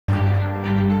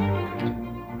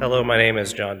Hello, my name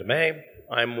is John DeMay.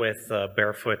 I'm with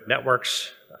Barefoot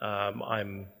Networks.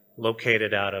 I'm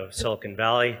located out of Silicon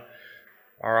Valley.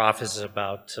 Our office is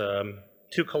about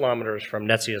 2 kilometers from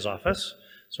Netsia's office,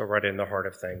 so right in the heart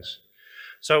of things.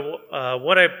 So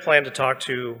what I plan to talk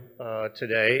to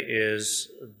today is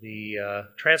the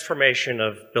transformation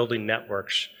of building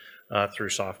networks through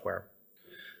software.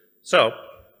 So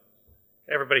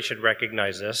everybody should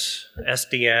recognize this.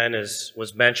 SDN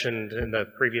was mentioned in the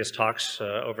previous talks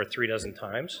over 3 dozen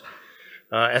times.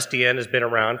 SDN has been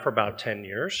around for about 10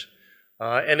 years.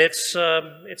 And it's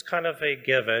kind of a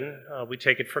given. We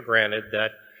take it for granted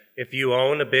that if you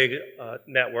own a big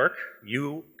network,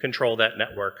 you control that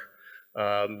network.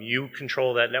 You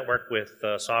control that network with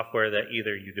software that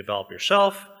either you develop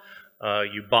yourself,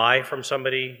 you buy from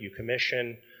somebody, you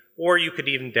commission, or you could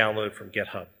even download from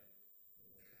GitHub.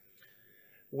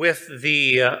 With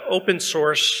the open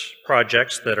source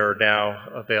projects that are now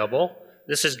available,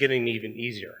 this is getting even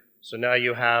easier. So now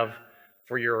you have,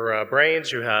 for your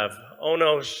brains, you have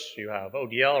ONOS, you have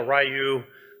ODL, Ryu,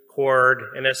 Cord,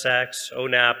 NSX,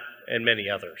 ONAP, and many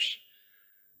others.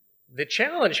 The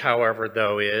challenge, however,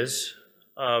 though, is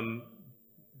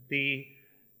the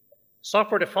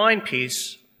software-defined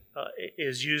piece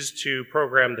is used to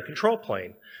program the control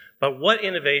plane. But what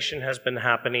innovation has been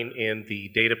happening in the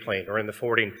data plane or in the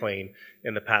forwarding plane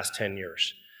in the past 10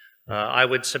 years? I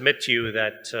would submit to you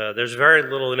that there's very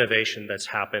little innovation that's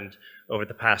happened over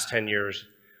the past 10 years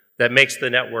that makes the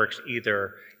networks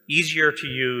either easier to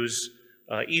use,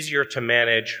 easier to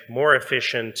manage, more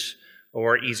efficient,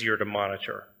 or easier to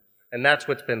monitor. And that's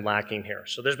what's been lacking here.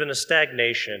 So there's been a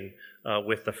stagnation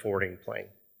with the forwarding plane.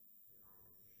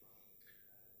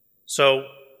 So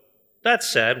that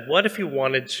said, what if you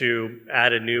wanted to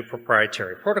add a new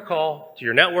proprietary protocol to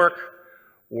your network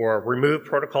or remove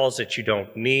protocols that you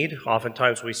don't need?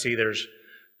 Oftentimes we see there's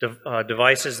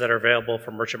devices that are available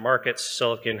from merchant markets.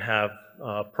 Silicon have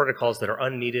protocols that are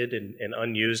unneeded and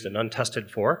unused and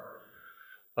untested for.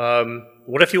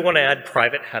 What if you want to add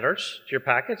private headers to your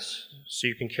packets so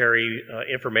you can carry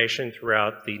information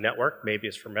throughout the network? Maybe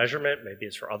it's for measurement, maybe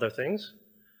it's for other things.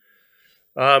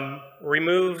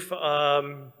 Remove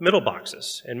middle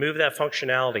boxes and move that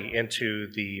functionality into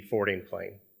the forwarding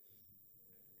plane.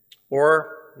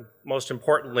 Or, most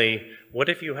importantly, what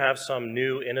if you have some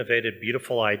new, innovative,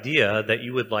 beautiful idea that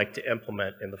you would like to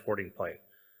implement in the forwarding plane?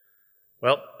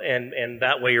 Well, and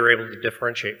that way you're able to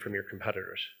differentiate from your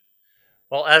competitors.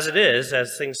 Well, as it is,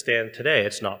 as things stand today,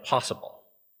 it's not possible.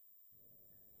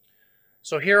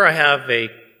 So here I have a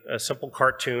simple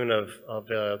cartoon of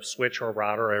a switch or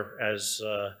router as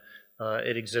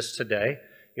it exists today.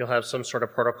 You'll have some sort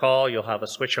of protocol. You'll have a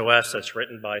switch OS that's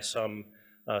written by some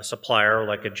supplier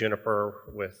like a Juniper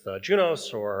with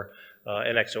Junos or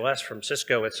NXOS from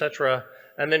Cisco, etc.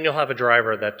 And then you'll have a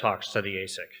driver that talks to the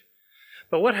ASIC.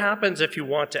 But what happens if you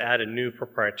want to add a new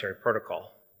proprietary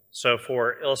protocol? So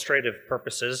for illustrative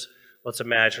purposes, let's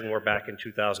imagine we're back in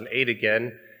 2008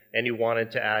 again, and you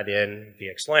wanted to add in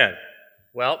VXLAN.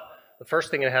 Well, the first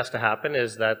thing that has to happen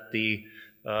is that the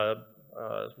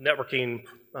networking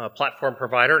platform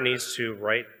provider needs to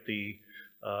write the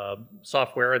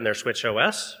software in their switch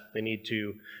OS. They need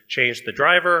to change the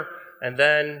driver, and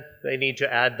then they need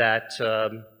to add that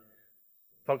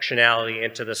functionality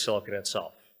into the silicon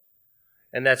itself.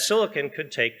 And that silicon could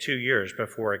take 2 years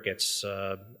before it gets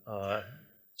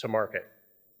to market.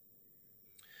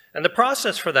 And the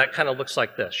process for that kind of looks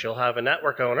like this. You'll have a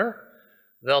network owner.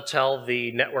 They'll tell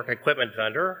the network equipment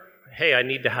vendor, hey, I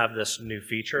need to have this new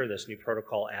feature, this new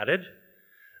protocol added.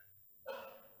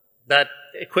 That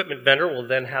equipment vendor will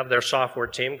then have their software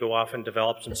team go off and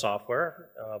develop some software,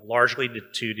 largely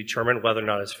to determine whether or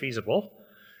not it's feasible.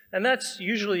 And that's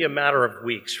usually a matter of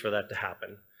weeks for that to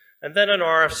happen. And then an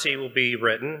RFC will be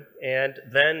written, and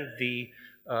then the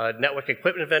network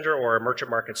equipment vendor or a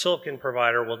merchant market silicon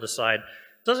provider will decide,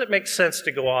 does it make sense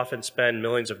to go off and spend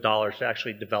millions of dollars to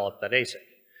actually develop that ASIC?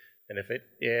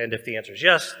 And if the answer is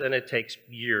yes, then it takes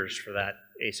years for that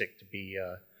ASIC to be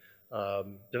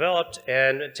developed,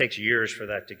 and it takes years for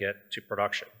that to get to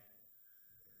production.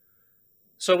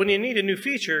 So when you need a new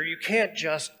feature, you can't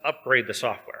just upgrade the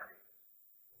software.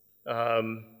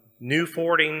 New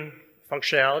forwarding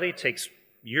functionality takes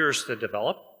years to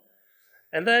develop.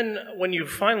 And then when you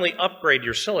finally upgrade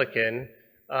your silicon,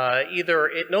 either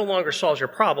it no longer solves your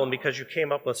problem because you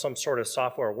came up with some sort of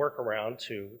software workaround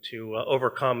to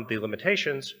overcome the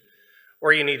limitations,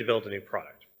 or you need to build a new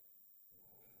product.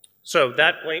 So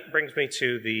that brings me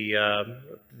to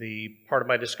the part of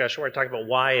my discussion where I talk about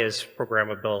why is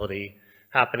programmability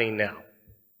happening now.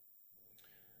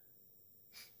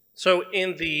 So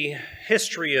in the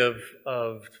history of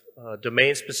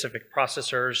domain-specific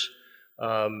processors.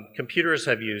 Computers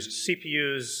have used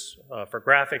CPUs for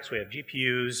graphics. We have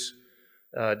GPUs,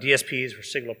 DSPs for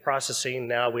signal processing.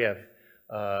 Now we have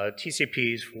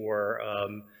TCPs for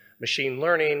machine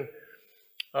learning.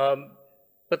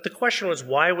 But the question was,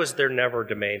 why was there never a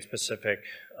domain-specific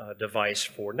device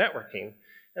for networking?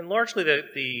 And largely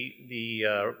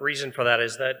the reason for that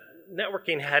is that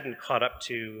networking hadn't caught up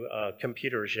to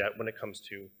computers yet when it comes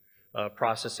to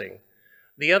processing.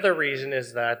 The other reason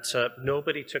is that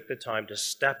nobody took the time to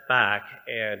step back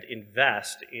and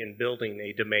invest in building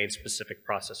a domain-specific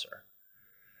processor.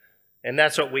 And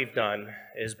that's what we've done,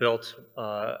 is built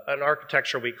an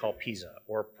architecture we call PISA,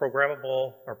 or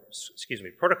Protocol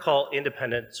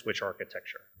Independent Switch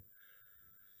Architecture.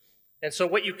 And so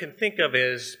what you can think of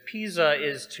is PISA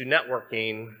is to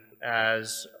networking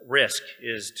as RISC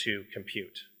is to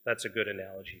compute. That's a good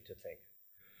analogy to think.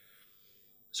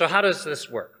 So how does this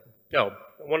work? Oh,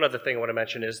 one other thing I want to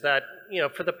mention is that,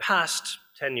 for the past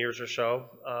 10 years or so,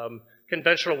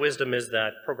 conventional wisdom is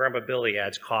that programmability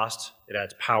adds cost, it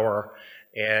adds power,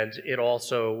 and it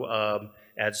also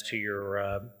adds to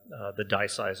your the die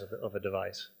size of a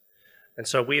device. And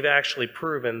so we've actually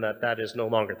proven that that is no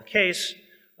longer the case.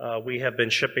 We have been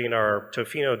shipping our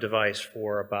Tofino device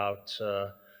for about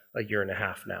a year and a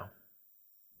half now.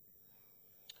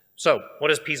 So what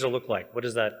does PISA look like? What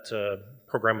is that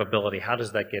programmability? How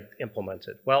does that get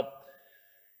implemented? Well,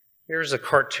 here's a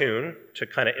cartoon to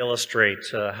kind of illustrate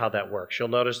how that works. You'll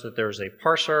notice that there's a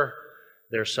parser,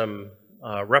 there's some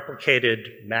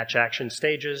replicated match action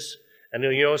stages, and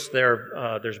you'll notice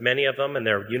there's many of them and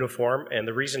they're uniform, and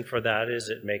the reason for that is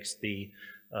it makes the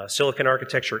silicon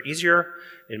architecture easier,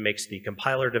 it makes the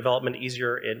compiler development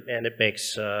easier, and it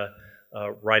makes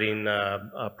writing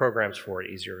programs for it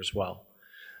easier as well.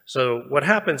 So what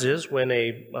happens is when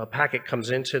a packet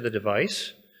comes into the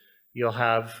device, you'll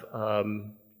have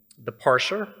the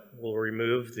parser will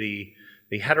remove the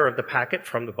header of the packet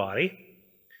from the body.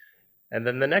 And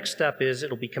then the next step is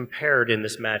it'll be compared in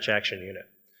this match action unit.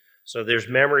 So there's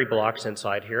memory blocks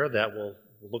inside here that will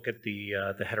look at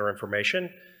the header information.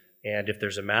 And if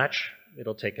there's a match,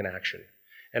 it'll take an action.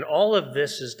 And all of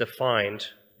this is defined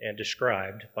and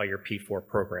described by your P4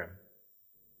 program.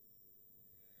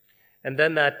 And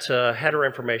then that header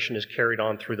information is carried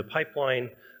on through the pipeline.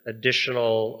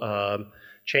 Additional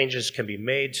changes can be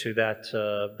made to that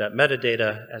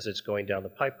metadata as it's going down the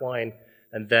pipeline.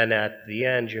 And then at the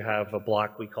end, you have a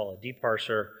block we call a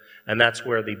deparser, and that's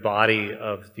where the body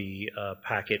of the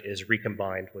packet is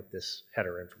recombined with this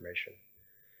header information.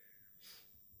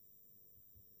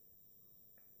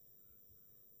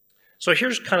 So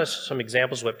here's kind of some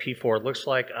examples of what P4 looks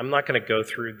like. I'm not going to go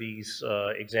through these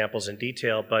examples in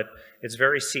detail, but it's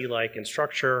very C-like in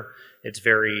structure. It's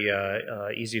very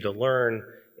easy to learn.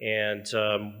 And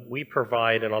we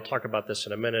provide, and I'll talk about this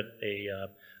in a minute,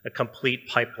 a complete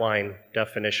pipeline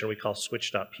definition we call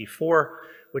switch.p4,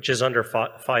 which is under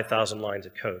 5,000 lines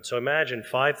of code. So imagine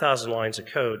 5,000 lines of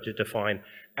code to define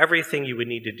everything you would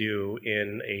need to do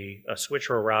in a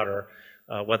switch or a router,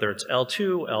 whether it's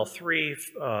L2,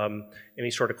 L3, any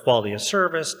sort of quality of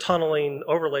service, tunneling,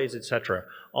 overlays, etc.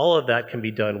 All of that can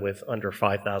be done with under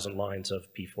 5,000 lines of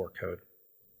P4 code.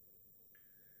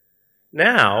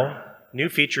 Now, new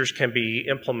features can be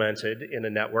implemented in a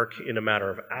network in a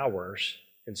matter of hours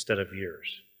instead of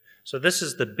years. So this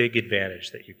is the big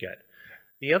advantage that you get.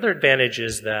 The other advantage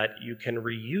is that you can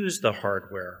reuse the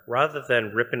hardware. Rather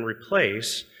than rip and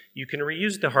replace, you can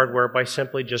reuse the hardware by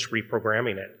simply just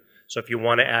reprogramming it. So if you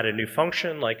want to add a new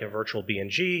function like a virtual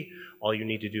BNG, all you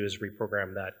need to do is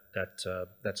reprogram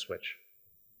that switch.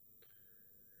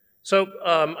 So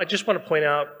I just want to point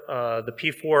out the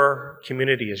P4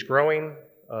 community is growing.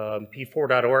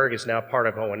 P4.org is now part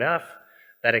of ONF.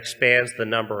 That expands the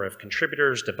number of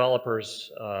contributors,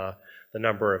 developers, the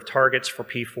number of targets for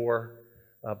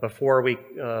P4. Before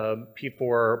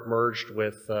P4 merged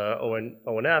with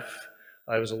ONF,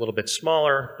 it was a little bit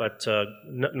smaller, but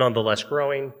nonetheless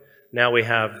growing. Now we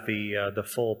have the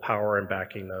full power and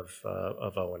backing of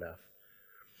ONF.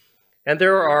 And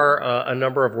there are a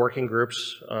number of working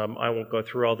groups. I won't go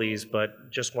through all these,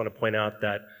 but just want to point out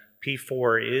that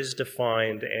P4 is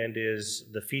defined and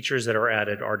the features that are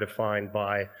added are defined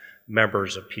by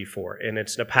members of P4. And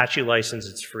it's an Apache license,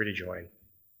 it's free to join.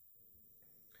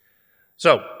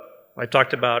 So I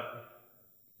talked about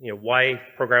why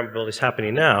programmability is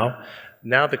happening now.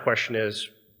 Now the question is,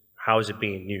 how is it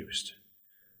being used?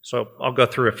 So I'll go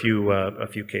through a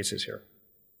few cases here.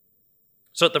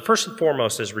 So the first and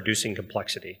foremost is reducing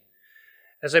complexity.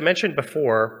 As I mentioned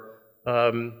before,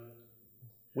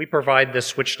 we provide this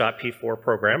switch.p4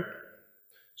 program.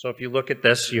 So if you look at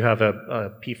this, you have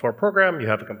a P4 program, you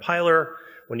have a compiler.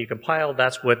 When you compile,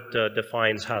 that's what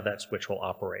defines how that switch will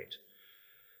operate.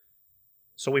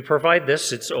 So we provide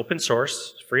this, it's open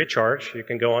source, it's free of charge. You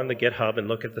can go on the GitHub and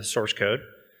look at the source code.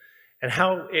 And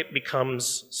how it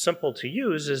becomes simple to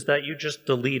use is that you just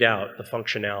delete out the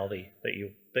functionality that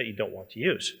you don't want to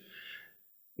use.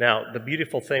 Now, the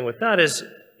beautiful thing with that is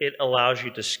it allows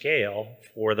you to scale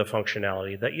for the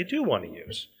functionality that you do want to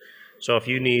use. So if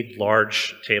you need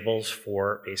large tables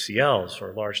for ACLs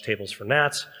or large tables for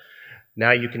NATs, now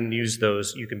you can use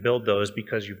those, you can build those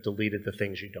because you've deleted the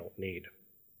things you don't need.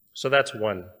 So that's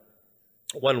one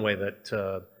way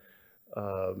that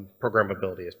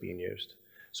programmability is being used.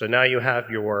 So now you have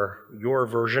your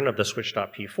version of the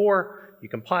switch.p4, you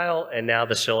compile, and now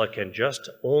the silicon just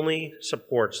only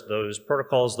supports those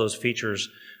protocols, those features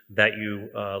that you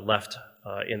left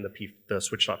in the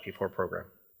switch.p4 program.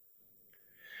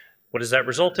 What does that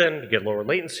result in? You get lower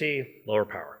latency, lower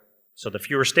power. So the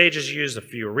fewer stages used, the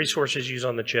fewer resources used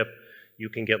on the chip, you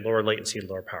can get lower latency and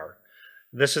lower power.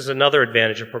 This is another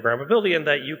advantage of programmability in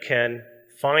that you can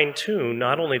fine-tune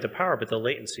not only the power but the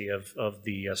latency of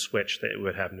the switch that it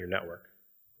would have in your network.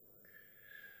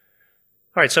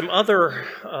 All right, some other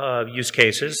use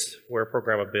cases where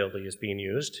programmability is being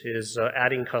used is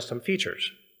adding custom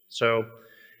features. So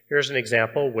here's an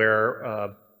example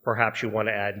where perhaps you want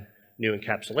to add new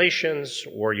encapsulations,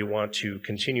 or you want to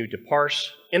continue to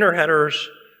parse inner headers,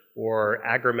 or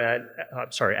aggregate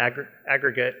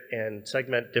and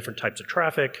segment different types of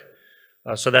traffic.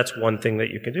 So that's one thing that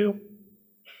you can do.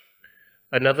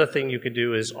 Another thing you can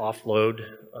do is offload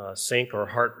sync or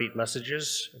heartbeat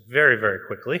messages very, very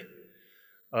quickly.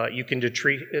 You can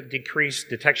decrease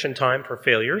detection time for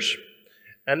failures,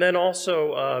 and then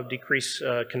also decrease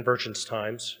convergence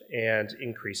times and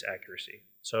increase accuracy.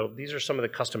 So these are some of the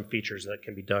custom features that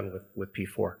can be done with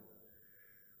P4.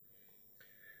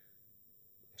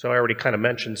 So I already kind of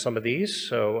mentioned some of these,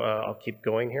 so I'll keep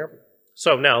going here.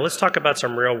 So now let's talk about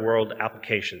some real-world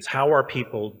applications. How are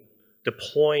people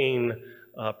deploying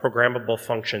programmable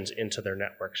functions into their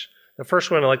networks? The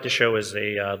first one I'd like to show is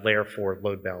a layer 4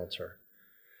 load balancer.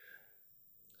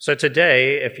 So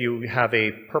today, if you have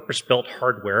a purpose-built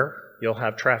hardware, you'll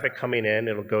have traffic coming in,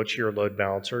 it'll go to your load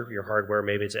balancer, your hardware,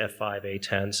 maybe it's F5,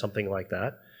 A10, something like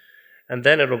that, and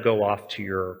then it'll go off to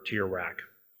your rack.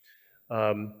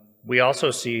 We also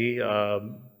see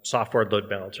software load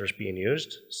balancers being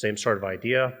used, same sort of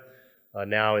idea.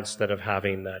 Now, instead of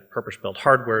having that purpose-built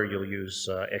hardware, you'll use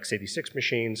x86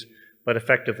 machines, but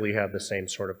effectively have the same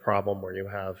sort of problem where you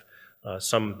have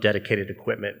some dedicated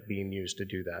equipment being used to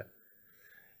do that.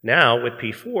 Now, with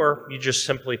P4, you just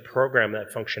simply program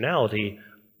that functionality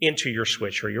into your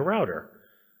switch or your router.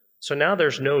 So now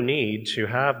there's no need to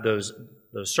have those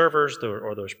servers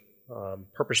or those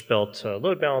purpose-built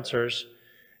load balancers,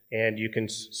 and you can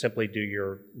simply do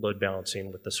your load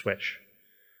balancing with the switch.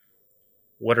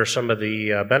 What are some of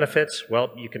the benefits? Well,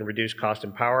 you can reduce cost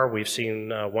and power. We've seen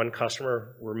one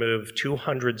customer remove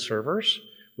 200 servers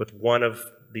with one of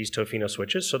these Tofino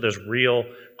switches, so there's real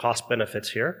cost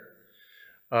benefits here.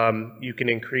 You can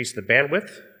increase the bandwidth.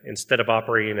 Instead of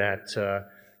operating at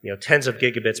tens of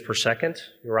gigabits per second,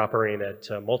 you're operating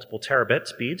at multiple terabit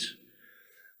speeds.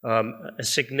 A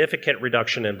significant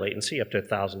reduction in latency, up to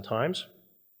 1,000 times,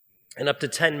 and up to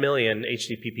 10 million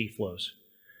HTTP flows.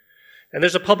 And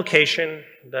there's a publication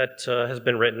that has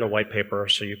been written, a white paper,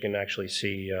 so you can actually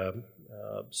see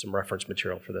some reference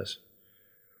material for this.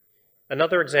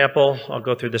 Another example, I'll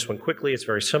go through this one quickly, it's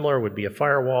very similar, would be a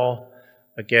firewall.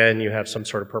 Again, you have some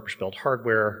sort of purpose-built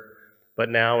hardware, but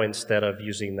now instead of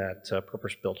using that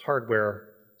purpose-built hardware,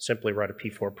 simply write a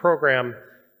P4 program,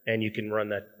 and you can run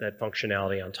that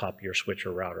functionality on top of your switch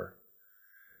or router.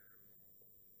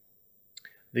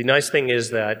 The nice thing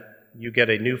is that you get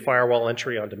a new firewall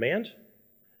entry on demand,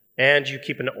 and you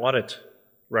keep an audit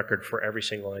record for every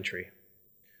single entry.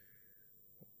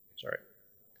 Sorry.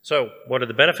 So what are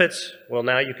the benefits? Well,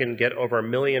 now you can get over 1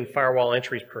 million firewall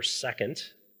entries per second.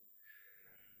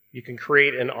 You can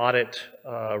create an audit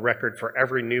record for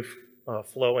every new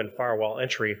flow and firewall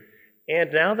entry.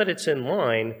 And now that it's in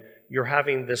line, you're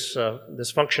having this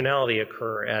functionality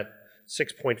occur at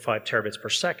 6.5 terabits per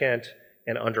second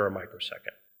and under a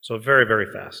microsecond. So very, very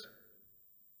fast.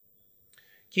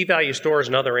 Key value store is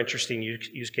another interesting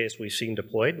use case we've seen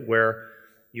deployed, where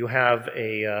you have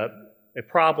a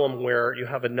problem where you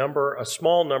have a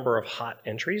small number of hot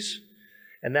entries,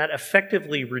 and that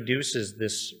effectively reduces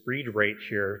this read rate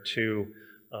here to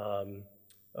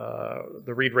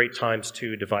the read rate times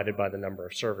 2 divided by the number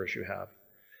of servers you have.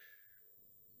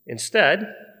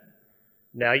 Instead,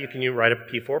 Now you can write a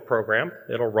P4 program.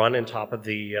 It'll run on top of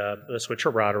the switcher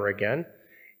router again.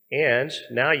 And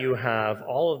now you have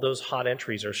all of those hot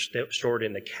entries are stored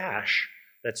in the cache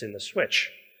that's in the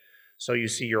switch. So you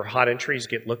see your hot entries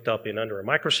get looked up in under a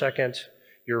microsecond.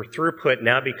 Your throughput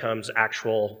now becomes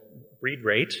actual read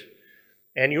rate.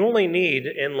 And you only need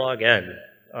n log n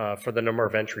for the number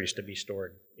of entries to be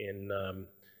stored in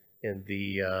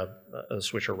the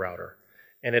switcher router.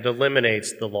 And it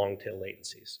eliminates the long tail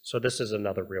latencies. So this is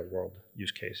another real world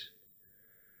use case.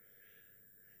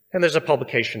 And there's a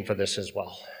publication for this as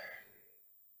well.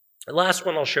 The last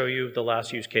one I'll show you, the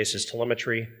last use case is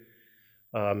telemetry.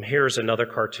 Here's another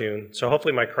cartoon. So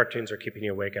hopefully my cartoons are keeping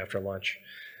you awake after lunch.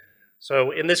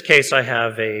 So in this case, I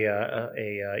have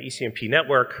a ECMP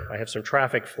network. I have some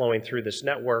traffic flowing through this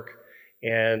network,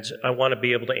 and I want to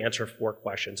be able to answer 4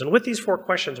 questions. And with these 4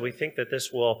 questions, we think that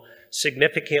this will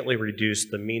significantly reduce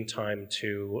the mean time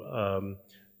to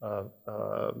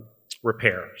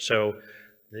repair. So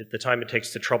the time it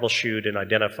takes to troubleshoot and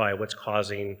identify what's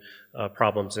causing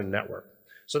problems in the network.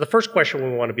 So the first question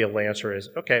we want to be able to answer is,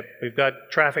 okay, we've got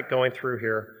traffic going through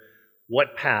here.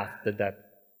 What path did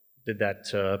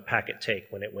that packet take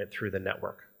when it went through the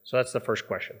network? So that's the first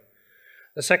question.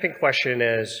 The second question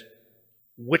is,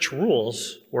 which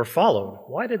rules were followed?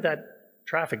 Why did that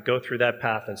traffic go through that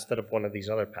path instead of one of these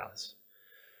other paths?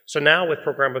 So now with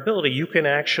programmability, you can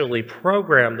actually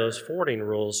program those forwarding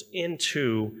rules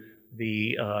into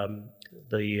the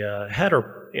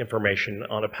header information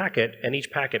on a packet, and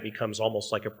each packet becomes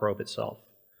almost like a probe itself.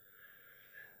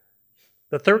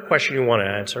 The third question you want to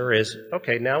answer is,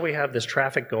 okay, now we have this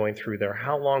traffic going through there.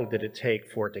 How long did it take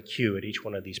for it to queue at each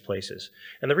one of these places?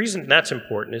 And the reason that's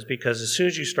important is because as soon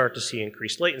as you start to see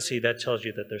increased latency, that tells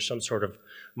you that there's some sort of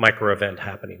micro event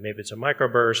happening. Maybe it's a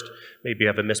microburst, maybe you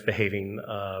have a misbehaving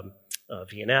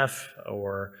VNF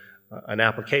or an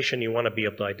application. You want to be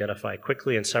able to identify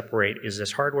quickly and separate, is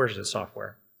this hardware, is it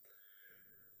software?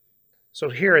 So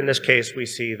here in this case, we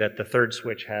see that the third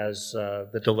switch has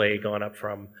the delay gone up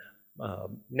from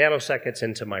nanoseconds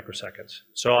into microseconds.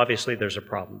 So obviously there's a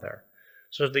problem there.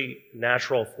 So the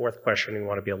natural fourth question we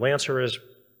want to be able to answer is,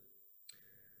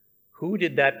 who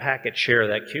did that packet share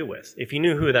that queue with? If you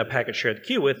knew who that packet shared the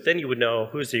queue with, then you would know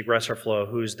who's the aggressor flow,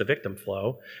 who's the victim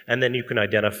flow, and then you can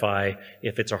identify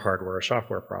if it's a hardware or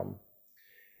software problem.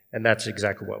 And that's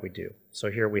exactly what we do. So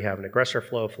here we have an aggressor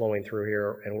flow flowing through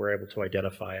here, and we're able to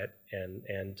identify it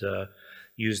and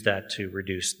use that to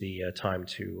reduce the time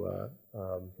to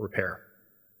repair.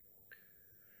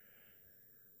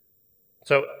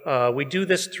 So we do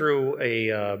this through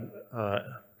a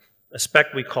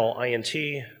spec we call INT.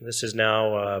 This is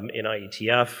now in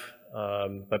IETF,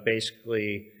 but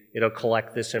basically it'll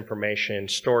collect this information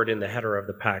stored in the header of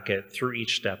the packet through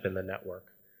each step in the network.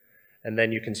 And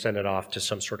then you can send it off to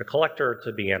some sort of collector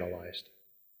to be analyzed.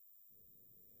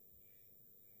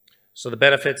 So the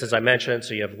benefits, as I mentioned,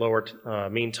 so you have lower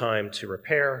mean time to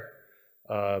repair.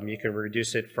 You can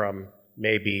reduce it from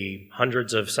maybe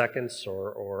hundreds of seconds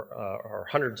or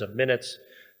hundreds of minutes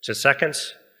to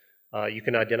seconds. You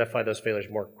can identify those failures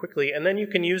more quickly, and then you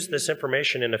can use this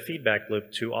information in a feedback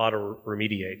loop to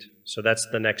auto-remediate. So that's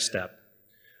the next step,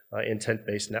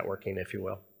 intent-based networking, if you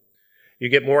will. You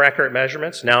get more accurate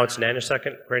measurements. Now it's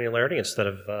nanosecond granularity instead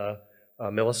of a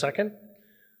millisecond.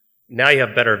 Now you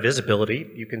have better visibility.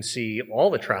 You can see all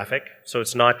the traffic, so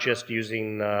it's not just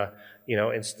using,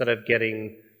 instead of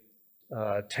getting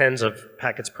tens of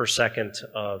packets per second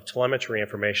of telemetry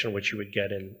information, which you would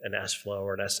get in an SFlow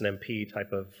or an SNMP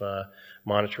type of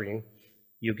monitoring,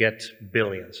 you get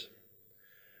billions.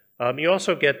 You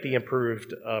also get the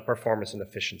improved performance and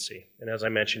efficiency. And as I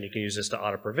mentioned, you can use this to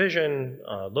auto-provision,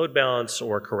 load balance,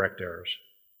 or correct errors.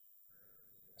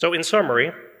 So in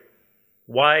summary,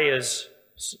 why is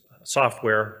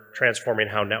software transforming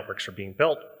how networks are being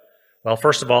built? Well,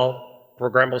 first of all,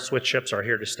 programmable switch chips are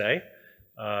here to stay.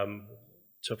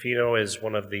 Tofino is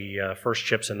one of the first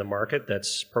chips in the market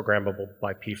that's programmable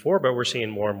by P4, but we're seeing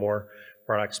more and more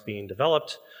products being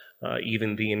developed.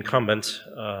 Even the incumbent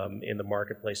in the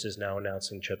marketplace is now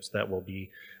announcing chips that will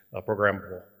be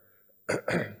programmable.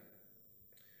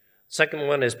 Second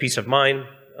one is peace of mind.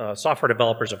 Software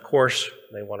developers, of course,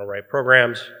 they want to write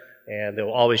programs, and they'll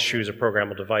always choose a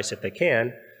programmable device if they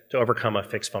can to overcome a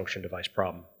fixed function device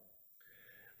problem.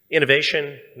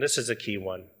 Innovation, this is a key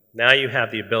one. Now you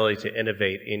have the ability to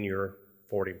innovate in your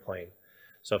forwarding plane.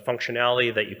 So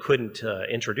functionality that you couldn't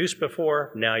introduce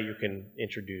before, now you can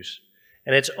introduce.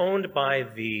 And it's owned by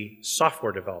the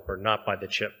software developer, not by the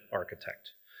chip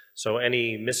architect. So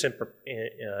any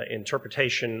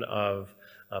misinterpretation of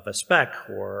a spec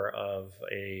or of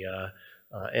a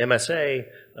MSA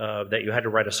that you had to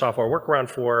write a software workaround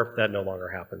for, that no longer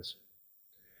happens.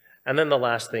 And then the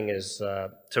last thing is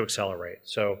to accelerate.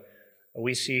 So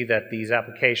we see that these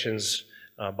applications,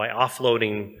 by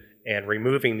offloading and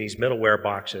removing these middleware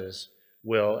boxes,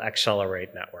 will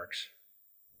accelerate networks.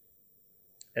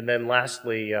 And then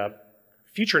lastly,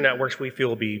 future networks we feel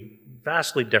will be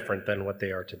vastly different than what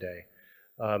they are today.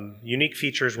 Unique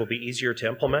features will be easier to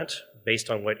implement based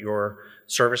on what your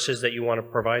services that you want to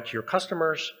provide to your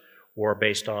customers, or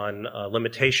based on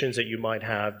limitations that you might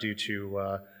have due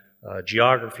to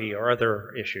geography or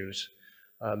other issues.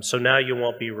 So now you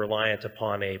won't be reliant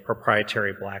upon a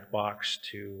proprietary black box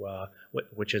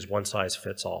which is one size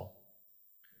fits all.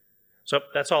 So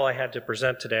that's all I had to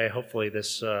present today. Hopefully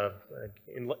this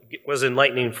was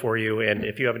enlightening for you, and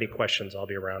if you have any questions, I'll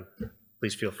be around.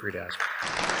 Please feel free to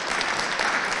ask.